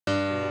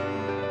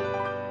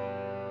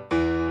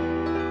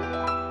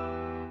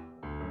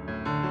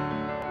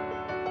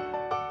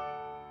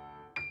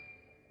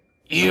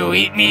You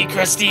eat me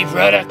crusty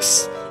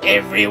products,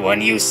 everyone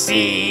you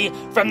see,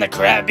 from the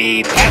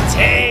Krabby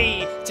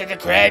Patty to the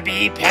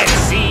Krabby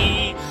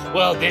Patsy.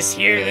 Well, this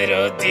here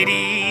little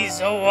ditty's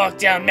a walk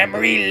down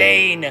memory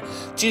lane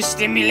to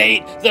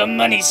stimulate the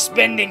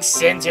money-spending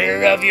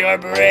center of your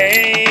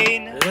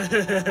brain.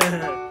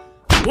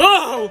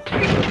 Whoa!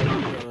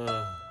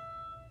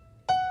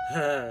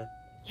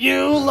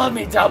 You love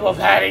me double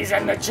patties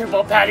and the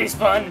triple patties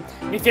fun.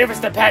 Me favorite's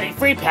the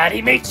patty-free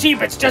patty, made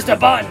cheap, it's just a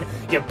bun.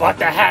 You bought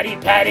the Hattie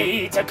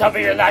Patty to cover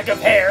your lack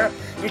of hair.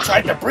 You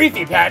tried the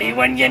Briefy Patty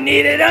when you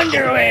needed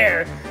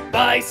underwear.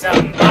 Buy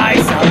some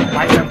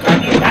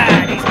Krabby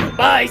Patties.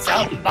 Buy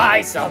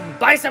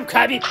some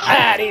Krabby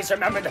Patties.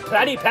 Remember the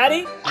Patty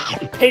Patty?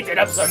 Painted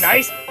up so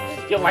nice.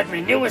 You'll like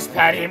me newest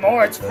patty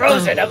more, it's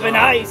frozen up in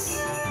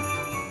ice.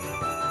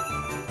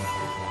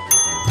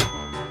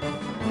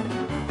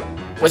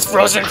 With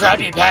frozen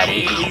Krabby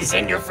Patties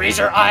in your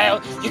freezer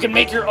aisle, you can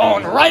make your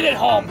own right at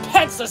home,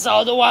 pantsless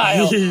all the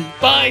while.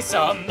 Buy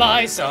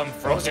some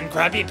frozen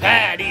Krabby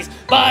Patties.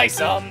 Buy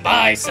some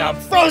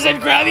frozen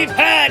Krabby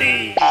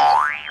Patties.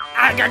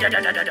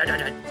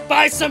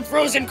 Buy some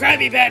frozen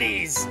Krabby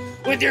Patties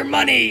with your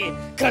money,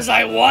 'cause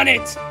I want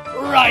it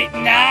right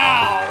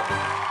now.